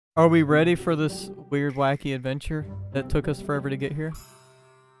Are we ready for this weird, wacky adventure that took us forever to get here?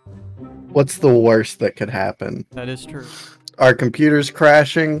 What's the worst that could happen? That is true. Our computer's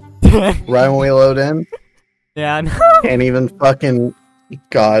crashing right when we load in. Yeah, I know. Can't even fucking...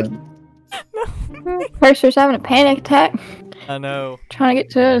 God. Cursor's having a panic attack. I know. Trying to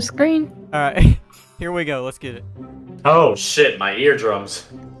get to the screen. Alright, here we go. Let's get it. Oh shit, my eardrums.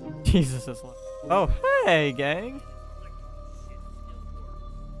 Jesus is like... Oh, hey, gang.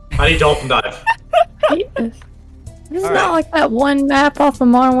 I need dolphin dive. Jesus. This is All not right. like that one map off of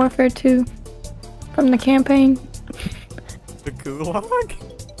Modern Warfare 2 from the campaign. The gulag?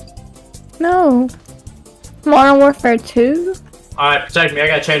 No. Modern Warfare 2? Alright, protect me. I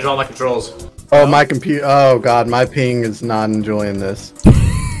gotta change all my controls. Oh, my computer... Oh, God. My ping is not enjoying this.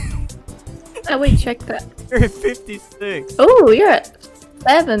 Oh, wait, check that. You're at 56. Oh, you're at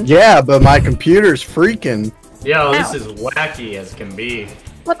 7. Yeah, but my computer's freaking. Yo, this Ow. is wacky as can be.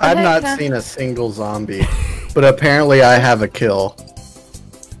 What the I've heck, not huh? seen a single zombie. But apparently I have a kill.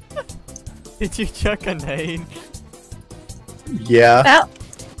 Did you chuck a nade? Yeah. Ow.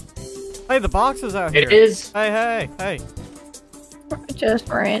 Hey, the box is out here. It is. Hey, hey, hey. I just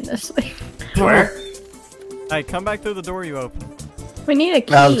ran this way. Where? Hey, come back through the door you opened. We need a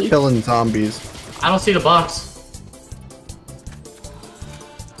key. I was killing zombies. I don't see the box.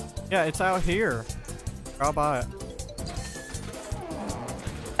 Yeah, it's out here. I'll buy it.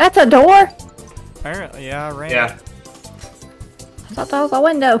 That's a door? Apparently, yeah, I ran. Yeah. I thought that was a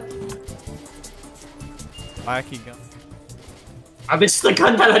window. Wacky gun. This is the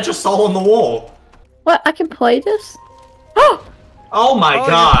gun that I just saw on the wall. What? I can play this? Oh! Oh my Oh, you're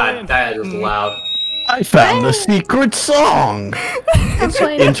god, playing. that is loud. I found the secret song. I'm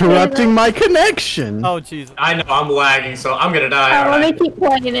playing Interrupting my connection. Oh, Jesus. I know, I'm lagging, so I'm gonna die. Oh, let aren't me keep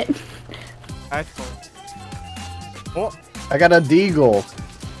playing it. Actually. Oh, I got a deagle.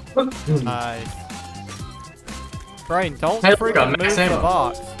 nice. Brayden, don't Hey, look, freaking I'm max move the ammo.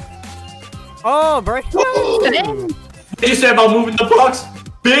 box. Oh, Brayden. Dang. Did you say about moving the box,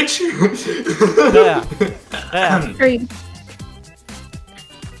 bitch? Yeah. Yeah. Green.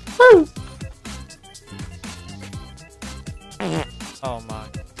 Woo! Oh my.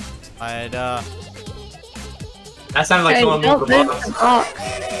 That sounded like Hey, someone don't moved the move box. the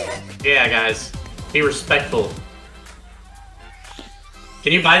box. Yeah, guys. Be respectful.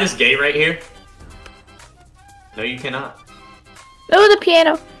 Can you buy this gate right here? No, you cannot. Oh, the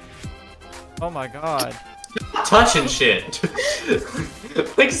piano. Oh my god. Touching shit.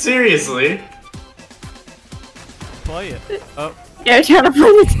 Like, seriously. Play it. Oh, Yeah, trying to play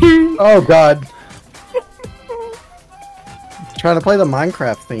the tune. Oh, God. Trying to play the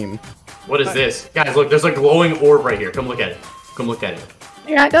Minecraft theme. What is this? Guys, look, there's a glowing orb right here. Come look at it. Come look at it.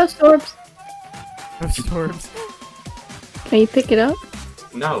 Here I go, Storbs. storms. Can you pick it up?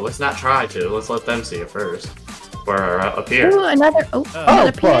 No, let's not try to. Let's let them see it first. We're up here. Ooh, another. Oh, Oh,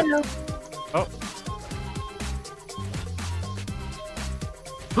 another fuck. piano. Oh.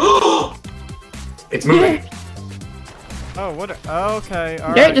 It's moving. Oh, what? Okay, Garrett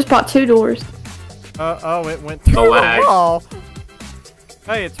alright. just bought 2 doors. Oh, it went through The lag. the wall.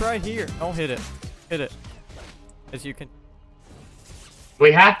 Hey, it's right here. Don't hit it. Hit it. As you can.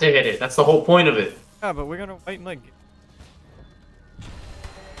 We have to hit it. That's the whole point of it. Yeah, but we're gonna wait and like.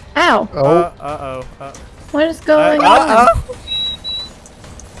 Ow! Oh, What is going on? Uh-oh.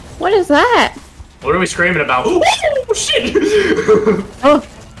 What is that? What are we screaming about? Oh, shit! Oh,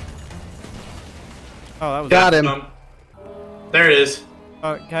 Oh, that was. got him. There it is.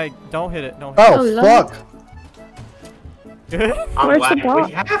 Okay, don't hit it. Don't hit Oh, Oh, Lord. fuck. it. I'm Where's the glad box?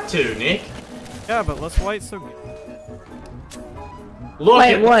 we have to, Nick. Yeah, but let's wait so. Look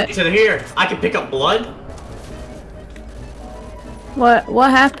Wait, at what? to here. I can pick up blood. what? What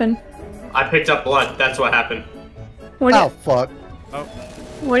happened? I picked up blood. That's what happened. What? Oh, fuck.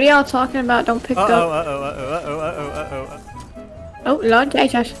 What are y'all talking about? Don't pick up. Oh, Lord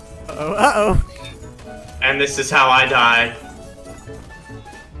Jesus. Uh-oh. And this is how I die.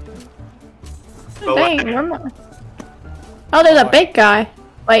 But Dang, what- where am I? Oh, there's a big guy.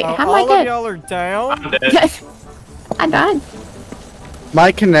 Wait, how am I All of dead? y'all are down. I'm dead. Yes. I died.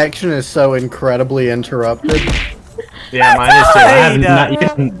 My connection is so incredibly interrupted. Yeah, mine is too. I have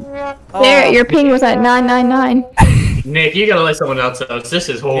Died. not. There, your ping was at 999. Nick, you gotta let someone else know. This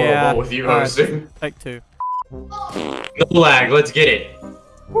is horrible Yeah, with you alright. hosting. Take 2. No lag. Let's get it.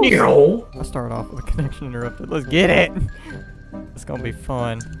 No. I started off with a connection interrupted. Let's get it. It's gonna be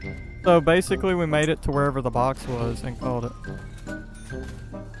fun. So basically, we made it to wherever the box was and called it.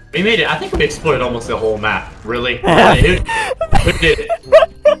 We made it. I think we explored almost the whole map. Really? Who did it?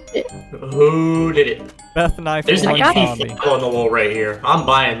 Who did it? Beth knife There's an one zombie. EP on the wall right here. I'm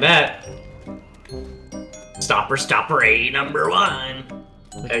buying that. Stopper A number 1.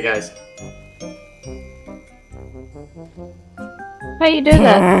 Hey guys. How you do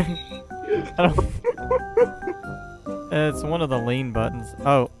that? I don't- It's one of the lean buttons.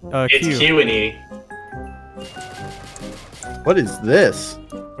 Oh, It's Q. Q and E. What is this?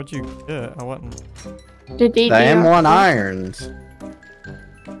 What'd you get? I wasn't. The The M1 DDR. irons.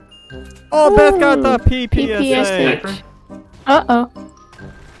 Oh, Beth got the Ooh, PPSA. Sniper? Uh-oh.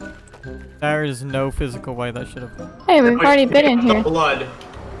 There is no physical way that should have. Hey, we've already been in The here. blood.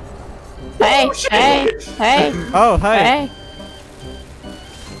 Hey, Oh, shit. hey, hey, Oh, hey, hey.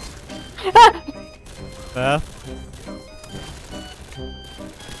 Ah! Beth.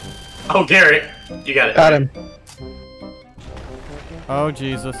 Oh, Garrett. You got it. Got him. Oh,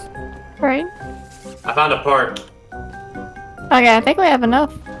 Jesus. Right. I found a part. Okay, I think we have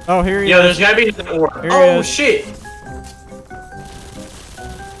enough. Oh, here he Yo, is. there's gotta be an ore. Here he Oh, is. shit.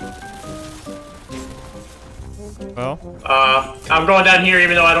 Well, I'm going down here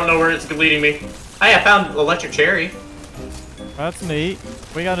even though I don't know where it's leading me. Hey, I found electric cherry. that's neat.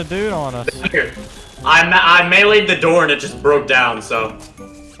 We got a dude on us. Here. I meleeed the door and it just broke down, so.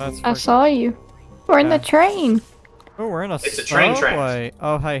 That's I freaking- saw you. We're in the Yeah. train. Oh, we're in a It's a train track. subway.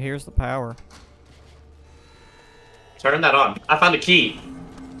 Oh, hey, here's the power. Turn that on. I found a key.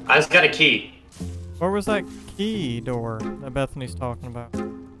 I just got a key. Where was that key door that Bethany's talking about?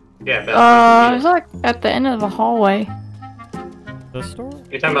 Yeah, Beth. It's like at the end of the hallway. This door?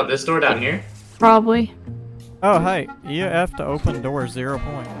 You're talking about this door down here? Probably. Oh, hey, you have to open door 0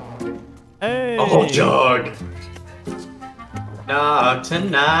 point. Hey! A whole jug. Not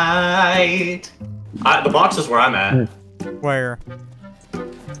tonight. The box is where I'm at. Where?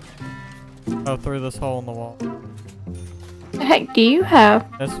 Oh, through this hole in the wall. The heck do you have?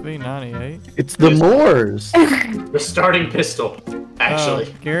 SV98. It's the Moors. The starting pistol,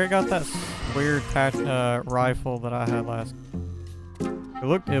 actually. Garrett got that weird rifle that I had last.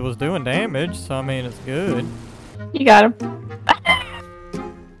 It was doing damage, so I mean, it's good. You got him.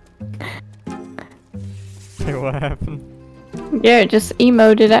 Hey, what happened? Yeah, just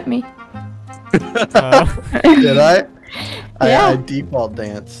emoted at me. Did I? Yeah. I default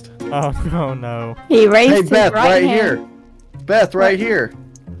danced. Oh no. He raised Hey, his Beth, right hand. here. Beth, right here.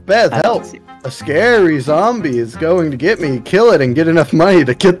 Beth, help. A scary zombie is going to get me. Kill it and get enough money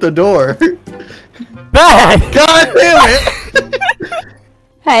to get the door. Beth! God damn it!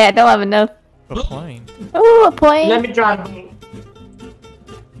 Hey, I don't have enough. A plane. Oh, a plane. Let me drive.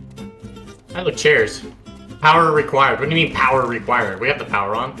 I look chairs. Power required. What do you mean power required? We have the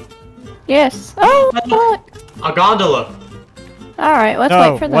power on. Yes. Oh, look. A gondola. All right, let's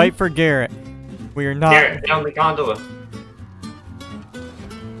No, wait for them. wait for Garrett. We are not. Garrett, down the gondola.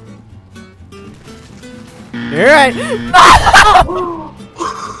 Garrett!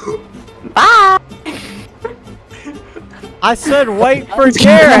 Bye. I said wait for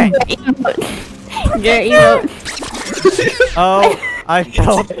Garrett! Garrett, emote. Oh, I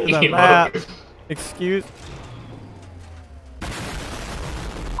fell to the Emote. map. Excuse.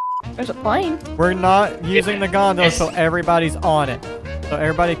 There's a plane. We're not using the gondola, It's- so everybody's on it. So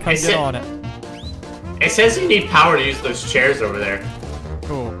everybody come It's get it. on it. It says you need power to use those chairs over there.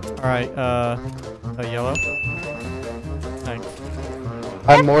 Cool. Alright, a yellow. Thanks.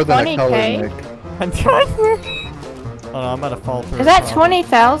 I'm more than a 20K. color Nick. Hold on, I'm about to fall through. Is that a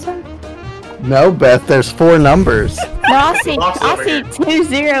 20,000? No, Beth, there's 4 numbers. No, I see. Box over I see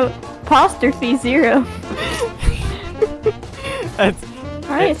here. 20 apostrophe 0. That's,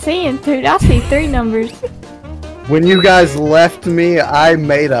 I ain't seeing 2. I see 3 numbers. When you guys left me, I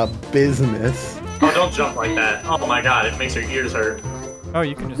made a business. Oh, don't jump like that. Oh my god, it makes your ears hurt. oh,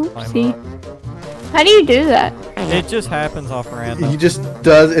 you can just climb Oopsie. up. How do you do that? It just happens off He random. just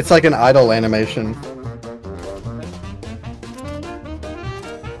does, it's like an idle animation.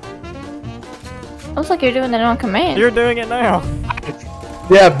 Looks like you're doing that on command. You're doing it now.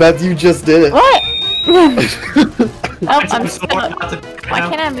 Yeah, Beth, you just did it. What? Oh, I'm so hard stuck. not to do it Why now.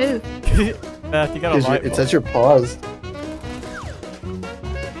 can't I move? Beth, you got a light It bulb. says you're paused.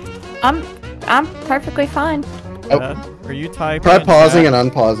 I'm perfectly fine. Oh. Beth, are you typing? Try in pausing chat?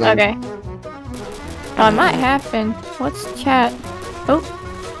 and unpausing. Okay. Oh, it might happen. What's chat? Oh,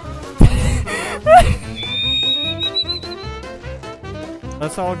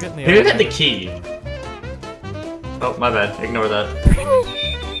 Let's all get in the Who had the elevator. key? Oh, my bad. Ignore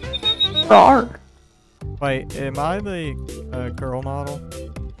that. dark. Wait, am I the girl model?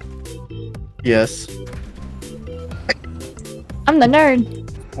 Yes. I'm the nerd.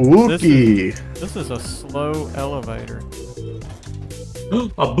 Wookie. This is a slow elevator.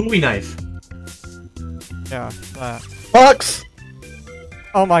 A Bowie knife. Yeah, that. Bucks!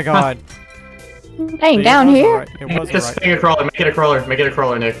 Oh my god. Dang, See, down it was here? right- It Make was this right. thing a crawler. Make it a crawler. Make it a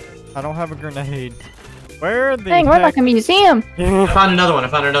crawler, Nick. I don't have a grenade. Where the Dang, we're heck? like a museum. I found another one. I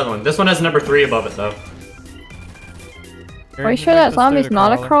found another one. This one has number 3 above it, though. Are you sure that zombie's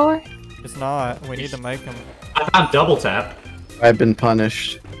not a crawler? It's not. We need to make him. I found double tap. I've been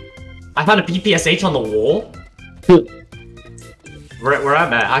punished. I found a PPSH on the wall. Where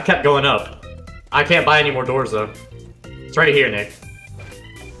I'm at. I kept going up. I can't buy any more doors, though. It's right here, Nick.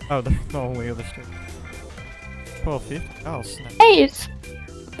 Oh, the only other street. 1250. Oh, snap. Hey,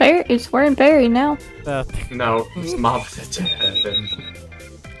 we're in Barry now. No, it's mob to heaven.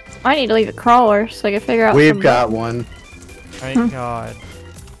 I need to leave a crawler so I can figure out. We've got one. Thank God.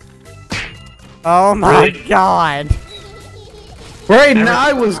 Oh my God. Brayden,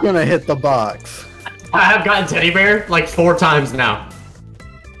 I was gonna hit the box. I have gotten teddy bear like 4 times now.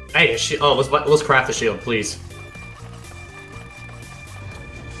 Hey, oh, let's craft a shield, please.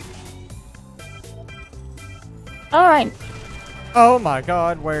 All right. Oh my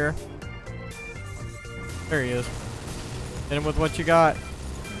God, where? There he is. Hit him with what you got.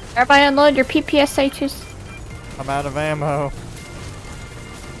 Everybody unload your PPSHs. I'm out of ammo.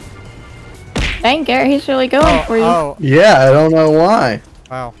 Dang, Garrett, he's really going for you. Oh, Yeah, I don't know why.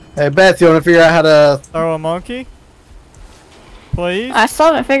 wow. Hey, Beth, you wanna figure out how to... Throw a monkey? Please? I still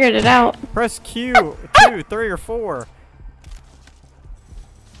haven't figured it out. Press Q. 2, 3, or 4.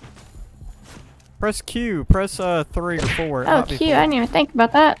 Press Q. Press 3 or 4. It Oh, might be cute. 4. I didn't even think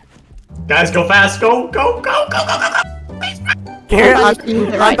about that. Guys, go fast. Go, go, go, go, go, go, Garrett, I'm just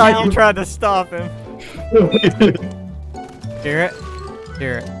using it I right thought now. you tried to stop him. go. Garrett.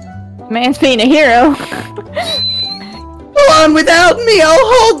 Garrett. Man's being a hero. Go on without me, I'll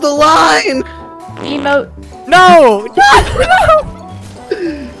hold the line! Emote. No! No!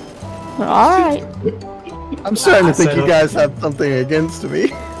 Alright. I'm starting to think you guys have something against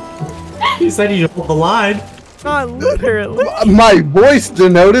me. He said he'd hold the line. Not literally. My voice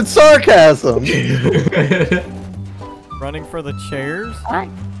denoted sarcasm. Running for the chairs? Alright.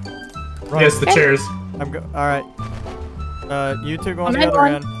 Run. Yes, the chairs. I'm go. Alright. You two go on I'm the in other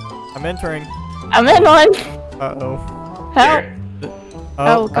one. end. I'm entering. I'm in one. Uh oh. Help.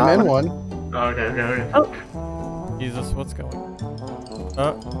 Oh, God. I'm in one. Okay, okay, okay. Oh. Jesus, what's going on?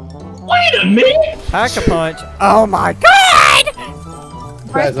 Wait a minute! Pack a punch. Oh my God!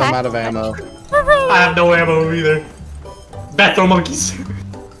 Guys, I'm out of ammo. I have no ammo either. Beth, throw monkeys.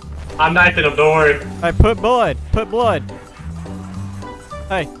 I'm knifing them, don't worry. Hey, put blood. Put blood.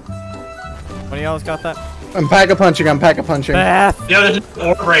 Hey. One of y'all's got that? I'm pack-a-punching, I'm pack-a-punching. Beth! Yo, there's an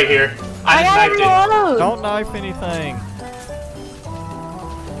orb right here. I got just knifed ammo. Don't knife anything. it.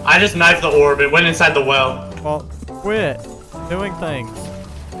 I just knifed the orb. It went inside the well. Well, quit doing things.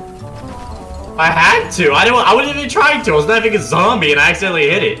 I had to. I wasn't even trying to. I was knifing a zombie and I accidentally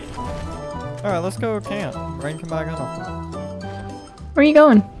hit it. Alright, let's go camp. Rain, come back on. Where are you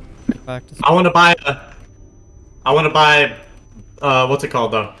going? Back to I want to buy what's it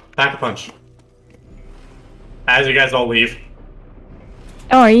called though? Pack a punch. As you guys all leave.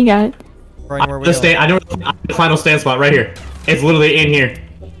 Oh, you got it. Rain, where we Just going? I know the final stand spot right here. It's literally in here.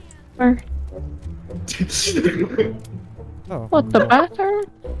 Where? Oh. What, the bathroom?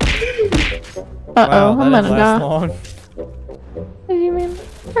 Uh-oh, Wow, I'm that gonna didn't last die. long. What do you mean?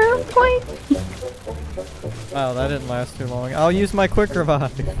 Earthquake? Wow, that didn't last too long. I'll use my quick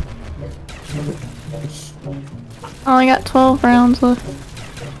revive. I only got 12 rounds left.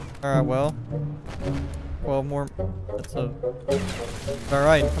 Alright, well. 12 more. That's a...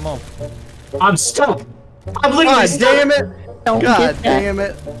 Alright, come on. I'm stuck. I'm literally God stuck. damn it! Don't God get that. damn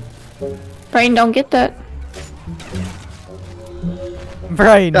it! Brayden, don't get that.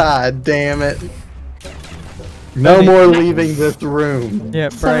 Brayden. God damn it! No Bethany. more leaving this room. Yeah,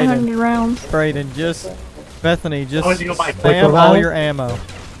 Brayden. 700 rounds. Brayden, just... Bethany, just I want you to go buy quick spam all revive. your ammo.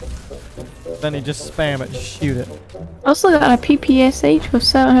 Bethany, just spam it. Just shoot it. I also got a PPSH with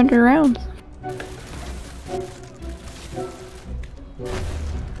 700 rounds.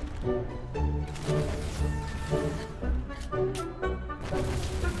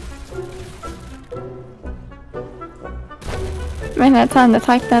 Man, had time to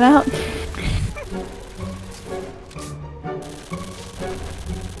type that out.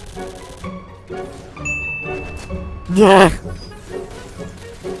 Yeah.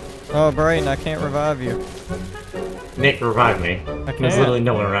 Oh, Brayden, I can't revive you. Nick, revive me. I There's can't. literally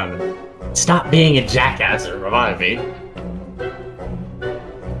no one around me. Stop being a jackass and revive me.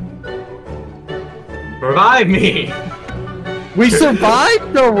 Revive me! We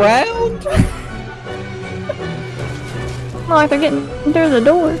survived the round? Oh, like they're getting through the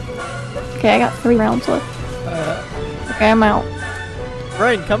door. Okay, I got 3 rounds left. Okay, I'm out.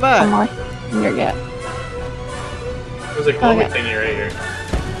 Brayden, come Oh back. my. You're good. There's a glowing Okay. thingy right here.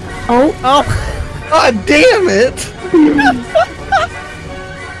 Oh. Oh! God damn it!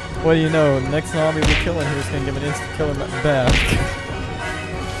 What do you know? The next zombie we're killing here is gonna give an instant killer back.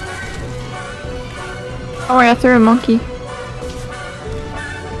 Don't worry, I threw a monkey.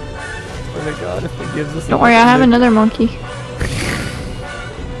 Oh my god, if it gives us Don't worry, I have another monkey.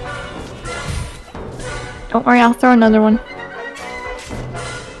 Don't worry, I'll throw another one.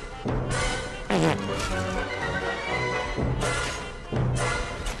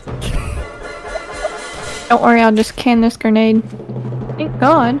 Don't worry, I'll just can this grenade. Thank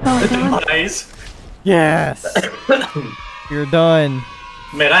God. Oh my God. Nice. Yes! You're done.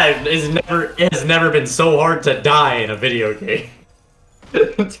 Man, it has never been so hard to die in a video game.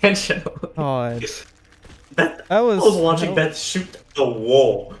 Intentional. God. Beth, That I was watching that- Beth shoot the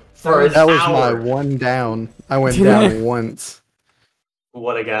wall for an That was hour. my one down. I went down once.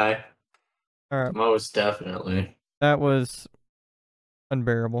 What a guy. Alright, Most definitely. that was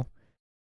unbearable.